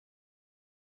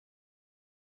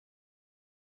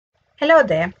Hello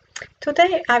there.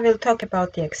 Today I will talk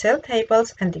about the Excel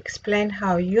tables and explain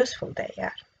how useful they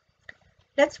are.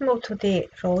 Let's move to the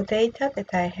raw data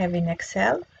that I have in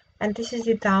Excel, and this is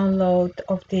the download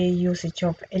of the usage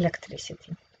of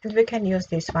electricity. And we can use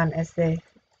this one as the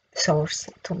source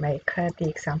to make the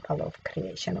example of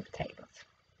creation of tables.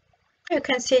 You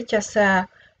can see just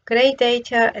gray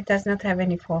data. It does not have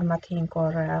any formatting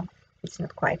or it's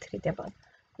not quite readable.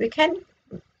 We can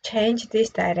change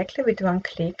this directly with one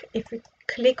click. If we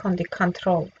click on the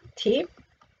Control T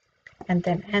and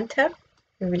then enter,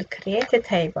 we will create a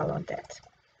table on that.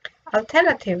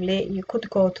 Alternatively, you could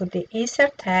go to the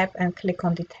Insert tab and click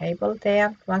on the table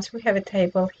there. Once we have a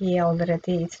table here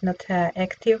already, it's not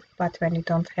active, but when you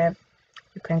don't have,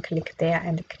 you can click there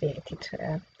and create it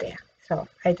there. So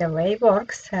either way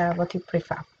works, what you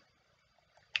prefer.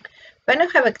 When you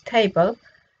have a table,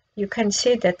 you can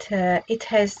see that it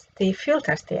has the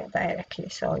filters there directly,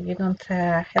 so you don't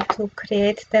have to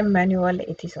create them manually,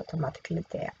 it is automatically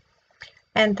there.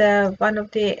 And one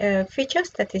of the features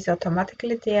that is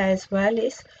automatically there as well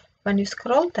is when you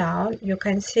scroll down, you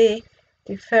can see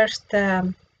the first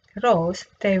rows,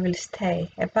 they will stay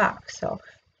above, so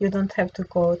you don't have to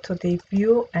go to the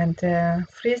view and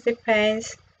freeze the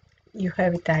panes. You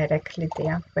have it directly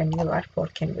there when you are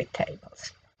working with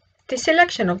tables. The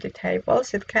selection of the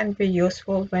tables, it can be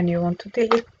useful when you want to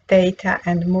delete data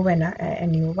and move a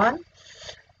new one.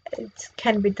 It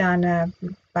can be done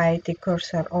by the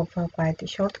cursor over by the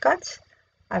shortcuts.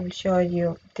 I will show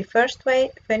you the first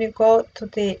way. When you go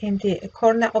to in the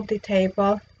corner of the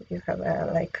table, you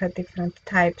have different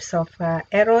types of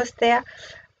arrows there.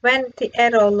 When the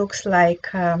arrow looks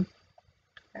like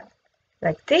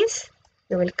this,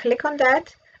 you will click on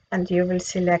that and you will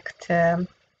select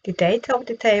the data of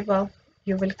the table.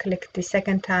 You will click the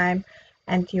second time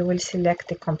and you will select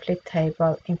the complete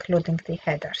table, including the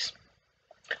headers.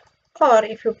 Or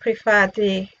if you prefer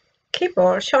the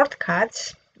keyboard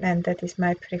shortcuts, and that is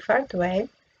my preferred way,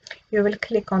 you will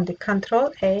click on the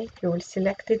Control A, you will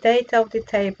select the data of the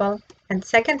table, and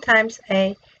second times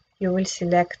A, you will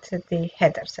select the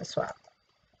headers as well.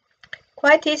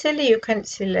 Quite easily you can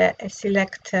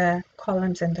select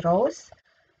columns and rows.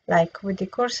 Like with the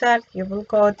cursor, you will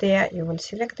go there, you will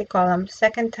select the column,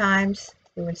 second times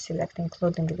you will select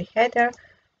including the header,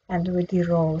 and with the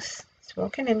rows it's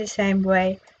working in the same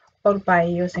way, or by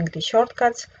using the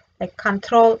shortcuts like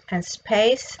Control and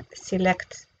space,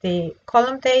 select the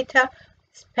column data,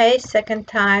 space second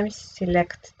time,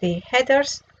 select the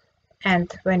headers,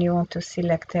 and when you want to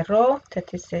select a row,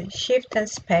 that is a Shift and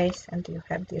space, and you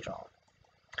have the row.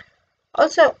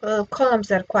 Also,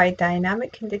 columns are quite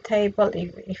dynamic in the table.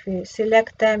 If you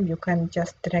select them, you can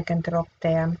just drag and drop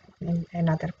them in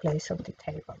another place of the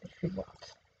table if you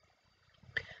want.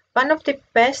 One of the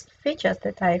best features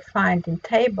that I find in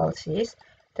tables is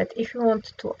that if you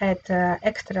want to add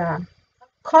extra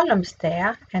columns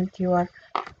there and you are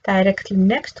directly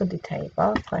next to the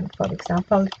table, for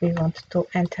example, if we want to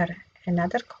enter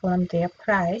another column there,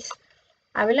 price,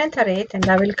 I will enter it and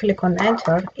I will click on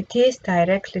enter. It is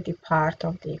directly the part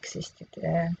of the existing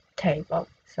table,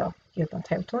 so you don't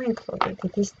have to include it,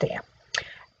 it is there.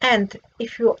 And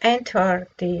if you enter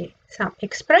some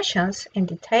expressions in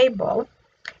the table,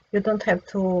 you don't have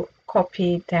to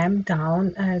copy them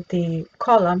down the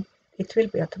column, it will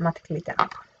be automatically done.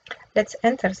 Let's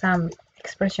enter some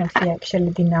expressions here,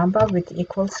 actually the number with the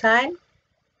equal sign.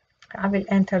 I will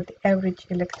enter the average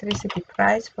electricity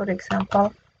price, for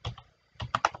example.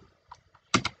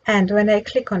 And when I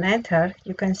click on enter,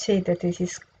 you can see that this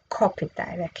is copied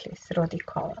directly through the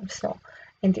column. So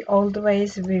in the old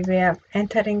ways, we were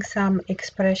entering some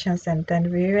expressions and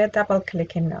then we were double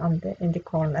clicking in the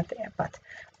corner there. But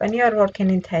when you are working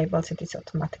in tables, it is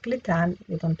automatically done.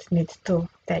 You don't need to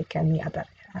take any other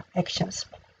actions.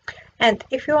 And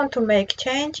if you want to make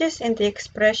changes in the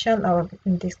expression, or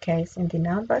in this case in the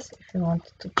numbers, if you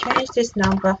want to change this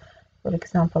number, for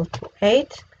example, to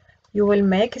 8, you will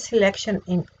make a selection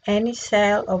in any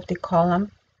cell of the column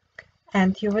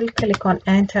and you will click on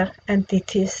enter and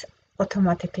it is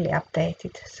automatically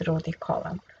updated through the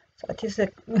column. So it is a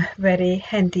very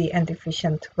handy and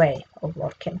efficient way of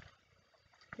working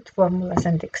with formulas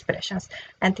and expressions,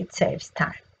 and it saves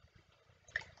time.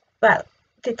 Well,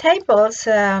 the tables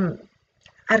are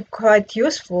quite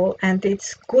useful and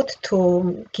it's good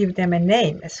to give them a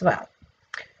name as well.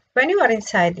 When you are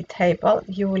inside the table,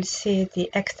 you will see the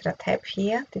extra tab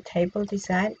here, the table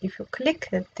design. If you click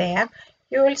there,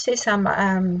 you will see some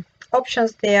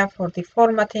options there for the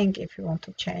formatting. If you want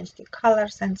to change the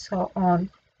colors and so on,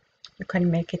 you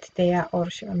can make it there, or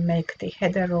make the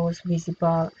header rows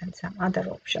visible and some other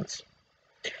options.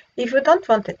 If you don't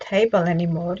want a table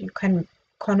anymore, you can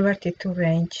convert it to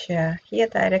range here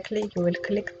directly. You will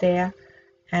click there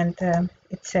and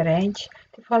it's a range.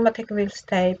 The formatting will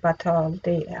stay, but all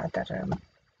the other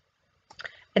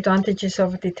advantages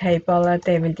of the table,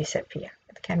 they will disappear.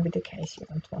 It can be the case you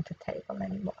don't want a table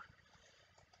anymore.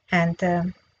 And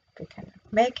we can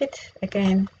make it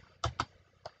again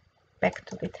back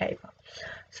to the table.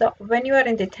 So when you are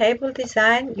in the table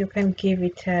design, you can give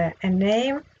it a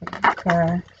name,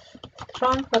 like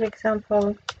strong, for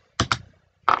example,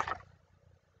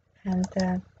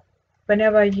 and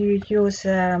whenever you use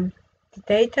the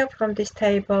data from this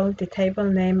table, the table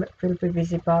name will be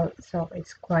visible, so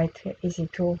it's quite easy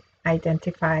to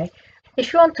identify.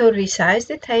 If you want to resize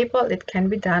the table, it can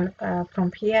be done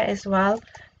from here as well.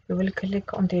 You will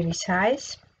click on the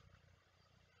resize,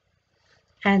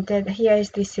 and then here is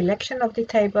the selection of the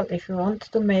table. If you want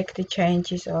to make the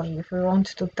changes, or if you want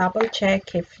to double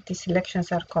check if the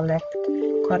selections are correct,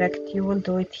 you will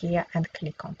do it here and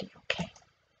click on the OK.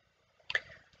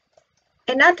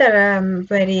 Another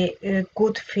very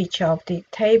good feature of the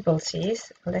tables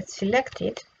is, let's select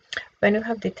it. When you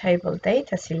have the table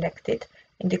data selected,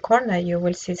 in the corner you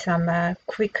will see some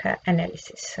quick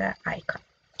analysis icon.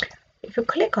 If you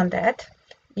click on that,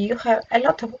 you have a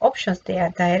lot of options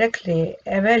there directly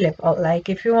available. Like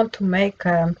if you want to make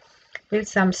build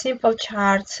some simple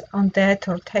charts on that,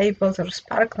 or tables or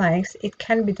sparklines, it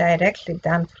can be directly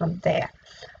done from there.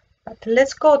 But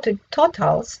let's go to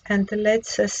totals and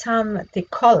let's sum the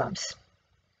columns.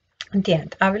 At the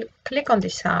end, I will click on the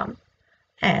sum,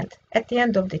 and at the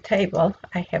end of the table,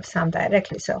 I have sum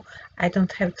directly, so I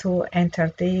don't have to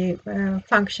enter the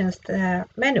functions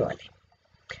manually.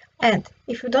 And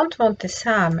if you don't want the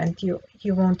sum and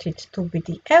you want it to be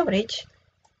the average,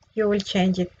 you will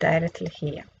change it directly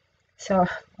here. So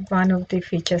one of the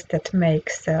features that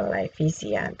makes life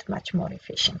easier and much more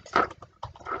efficient.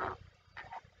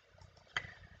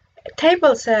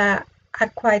 Tables are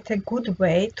quite a good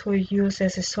way to use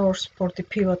as a source for the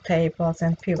pivot tables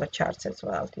and pivot charts as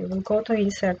well. You will go to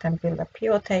insert and build a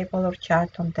pivot table or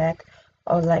chart on that,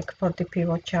 or like for the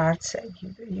pivot charts,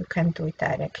 you can do it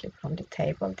directly from the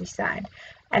table design.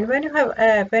 And when you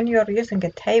have when you are using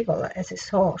a table as a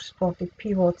source for the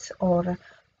pivots or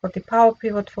for the Power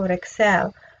Pivot for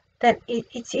Excel, then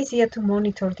it's easier to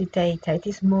monitor the data. It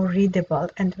is more readable,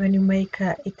 and when you make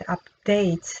it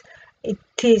updates, it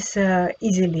is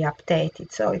easily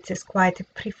updated. So it is quite a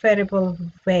preferable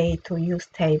way to use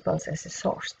tables as a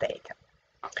source data.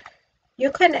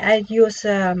 You can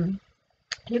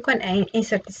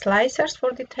insert the slicers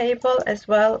for the table as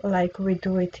well, like we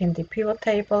do it in the pivot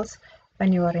tables.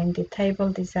 When you are in the table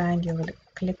design, you will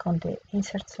click on the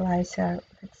insert slicer.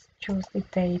 Let's choose the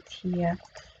date here.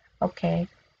 Okay,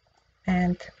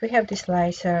 and we have the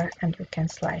slicer, and we can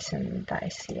slice and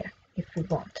dice here if we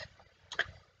want.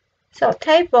 So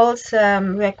tables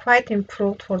were quite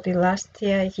improved for the last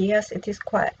years.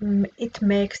 It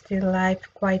makes the life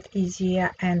quite easier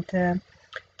and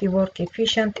the work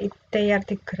efficient. They are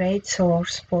the great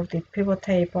source for the pivot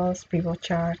tables, pivot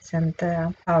charts, and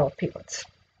power pivots.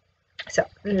 So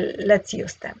let's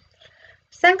use them.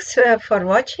 Thanks for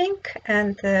watching,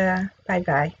 and bye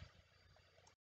bye.